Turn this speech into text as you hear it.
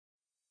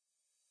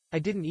I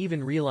didn't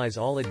even realize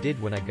all it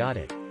did when I got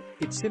it.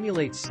 It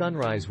simulates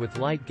sunrise with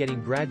light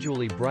getting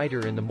gradually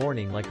brighter in the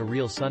morning like a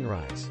real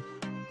sunrise.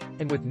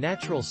 And with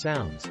natural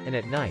sounds, and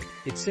at night,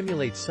 it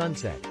simulates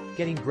sunset,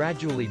 getting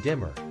gradually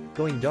dimmer,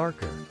 going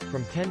darker,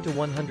 from 10 to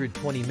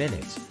 120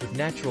 minutes, with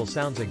natural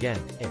sounds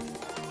again.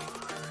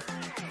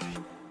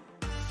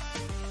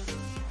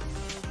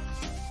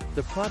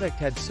 The product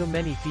had so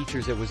many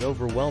features it was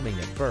overwhelming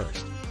at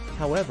first.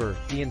 However,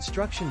 the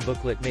instruction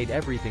booklet made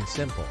everything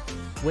simple.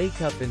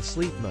 Wake up and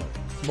sleep mode.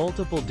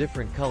 Multiple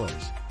different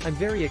colors. I'm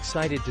very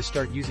excited to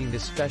start using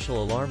this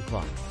special alarm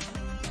clock.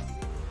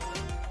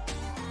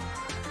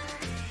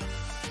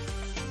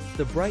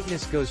 The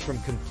brightness goes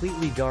from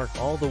completely dark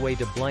all the way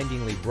to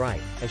blindingly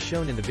bright, as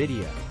shown in the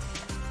video.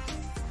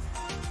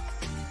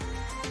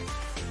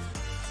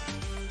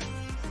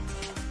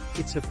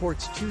 It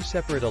supports 2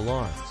 separate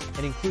alarms,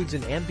 and includes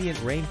an ambient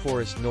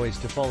rainforest noise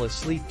to fall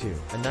asleep to,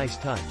 a nice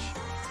touch.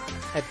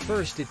 At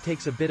first it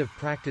takes a bit of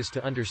practice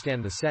to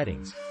understand the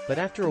settings, but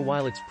after a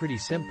while it's pretty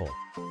simple.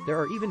 There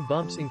are even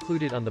bumps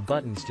included on the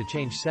buttons to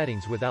change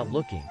settings without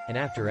looking, and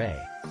after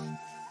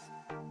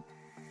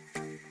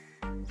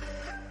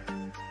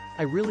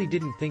I really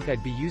didn't think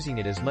I'd be using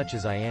it as much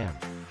as I am.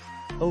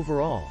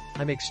 Overall,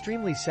 I'm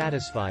extremely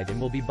satisfied and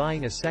will be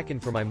buying a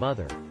second for my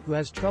mother, who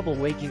has trouble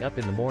waking up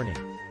in the morning.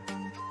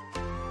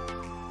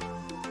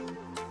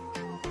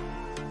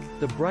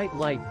 The bright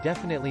light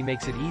definitely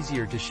makes it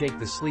easier to shake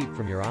the sleep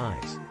from your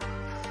eyes.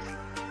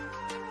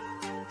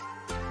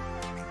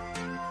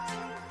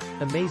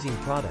 Amazing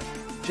product.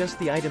 Just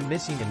the item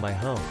missing in my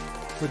home.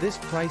 For this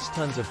price,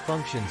 tons of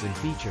functions and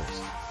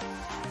features.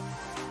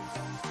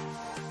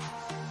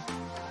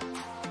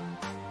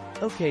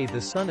 Okay, the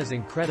sun is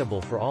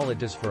incredible for all it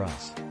does for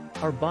us.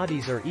 Our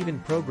bodies are even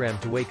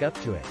programmed to wake up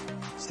to it.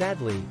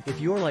 Sadly, if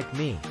you're like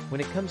me,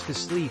 when it comes to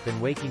sleep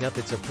and waking up,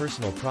 it's a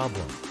personal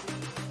problem.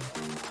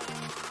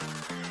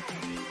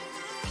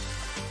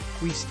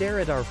 We stare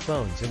at our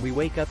phones and we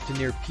wake up to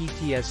near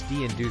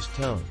PTSD-induced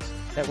tones,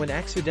 that when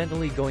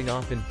accidentally going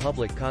off in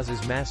public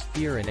causes mass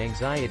fear and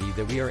anxiety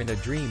that we are in a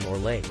dream or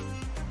late.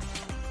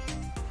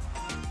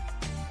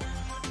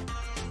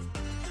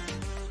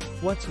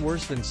 What's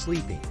worse than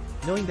sleeping?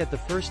 Knowing that the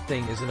first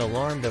thing is an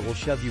alarm that will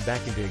shove you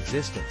back into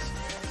existence.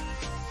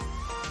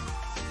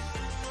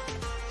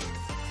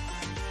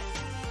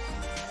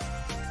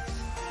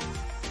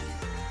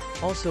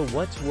 Also,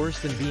 what's worse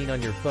than being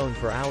on your phone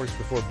for hours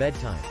before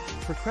bedtime?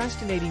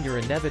 Procrastinating your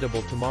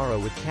inevitable tomorrow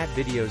with cat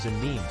videos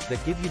and memes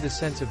that give you the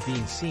sense of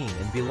being seen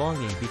and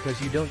belonging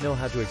because you don't know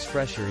how to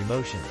express your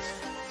emotions.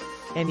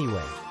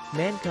 Anyway,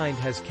 mankind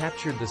has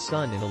captured the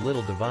sun in a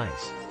little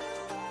device.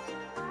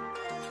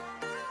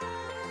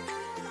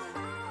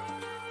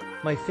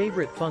 My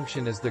favorite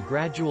function is the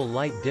gradual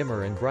light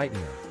dimmer and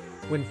brightener.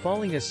 When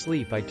falling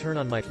asleep I turn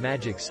on my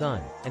magic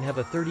sun, and have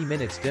a 30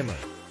 minutes dimmer.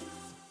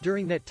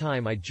 During that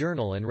time I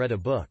journal and read a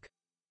book.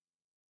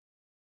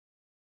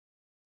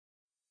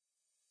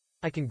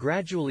 I can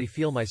gradually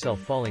feel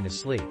myself falling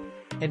asleep.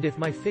 And if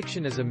my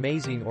fiction is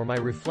amazing or my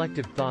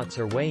reflective thoughts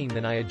are weighing,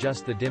 then I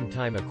adjust the dim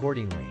time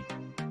accordingly.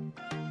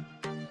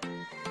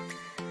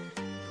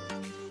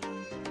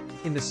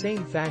 In the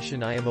same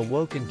fashion I am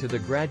awoken to the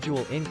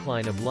gradual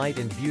incline of light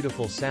and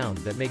beautiful sound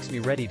that makes me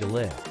ready to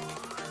live.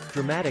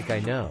 Dramatic,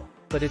 I know.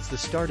 But it's the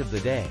start of the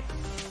day.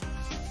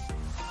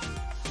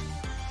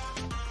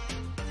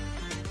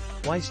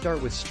 Why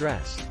start with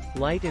stress?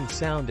 Light and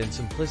sound and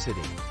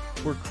simplicity.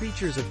 We're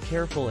creatures of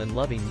careful and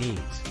loving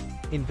needs.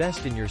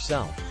 Invest in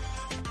yourself.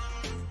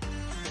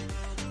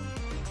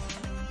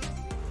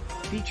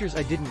 Features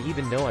I didn't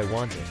even know I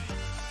wanted.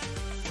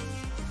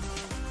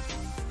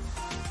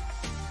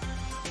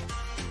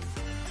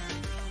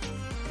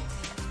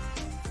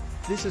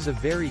 This is a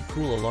very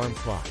cool alarm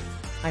clock.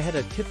 I had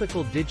a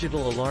typical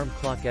digital alarm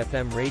clock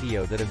FM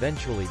radio that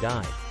eventually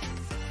died.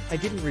 I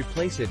didn't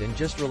replace it and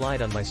just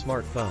relied on my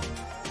smartphone.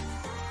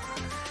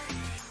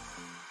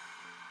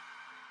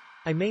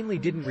 I mainly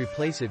didn't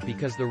replace it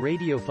because the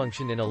radio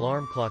function in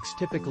alarm clocks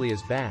typically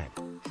is bad.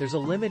 There's a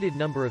limited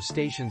number of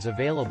stations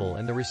available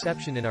and the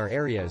reception in our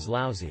area is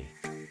lousy.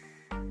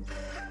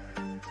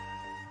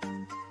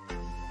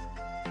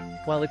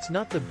 While it's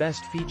not the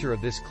best feature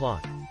of this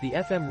clock, the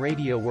FM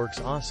radio works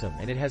awesome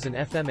and it has an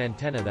FM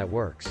antenna that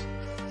works.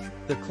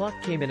 The clock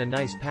came in a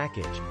nice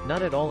package,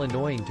 not at all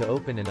annoying to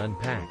open and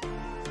unpack.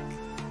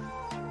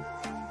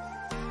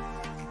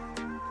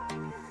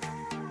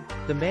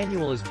 The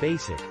manual is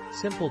basic,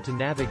 simple to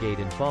navigate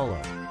and follow.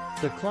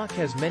 The clock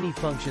has many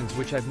functions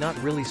which I've not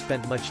really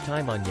spent much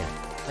time on yet.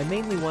 I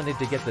mainly wanted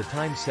to get the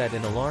time set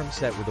and alarm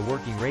set with a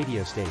working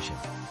radio station.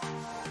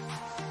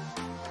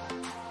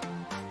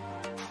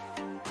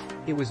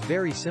 It was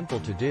very simple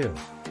to do.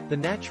 The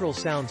natural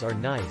sounds are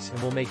nice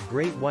and will make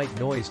great white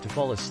noise to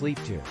fall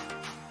asleep to.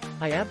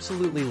 I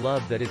absolutely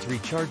love that it's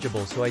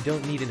rechargeable, so I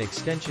don't need an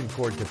extension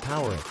cord to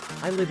power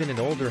it. I live in an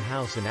older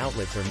house and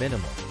outlets are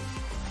minimal.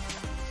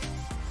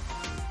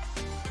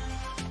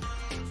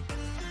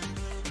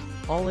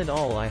 All in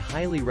all, I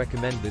highly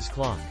recommend this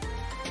clock.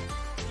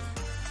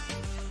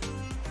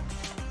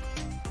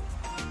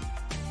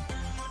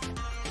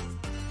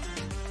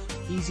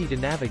 Easy to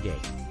navigate.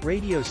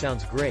 Radio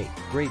sounds great,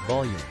 great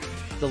volume.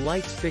 The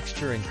lights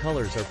fixture and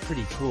colors are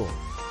pretty cool.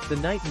 The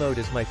night mode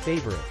is my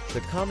favorite,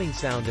 the calming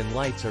sound and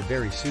lights are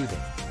very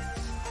soothing.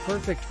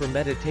 Perfect for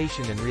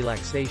meditation and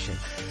relaxation.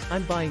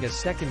 I'm buying a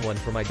second one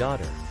for my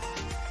daughter.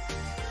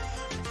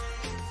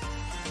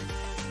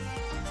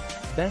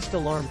 Best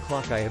alarm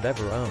clock I have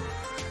ever owned.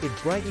 It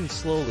brightens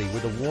slowly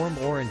with a warm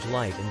orange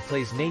light and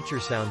plays nature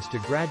sounds to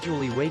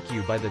gradually wake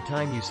you by the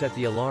time you set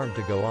the alarm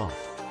to go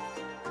off.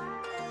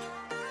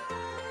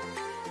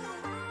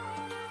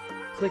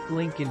 Click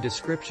link in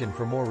description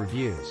for more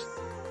reviews.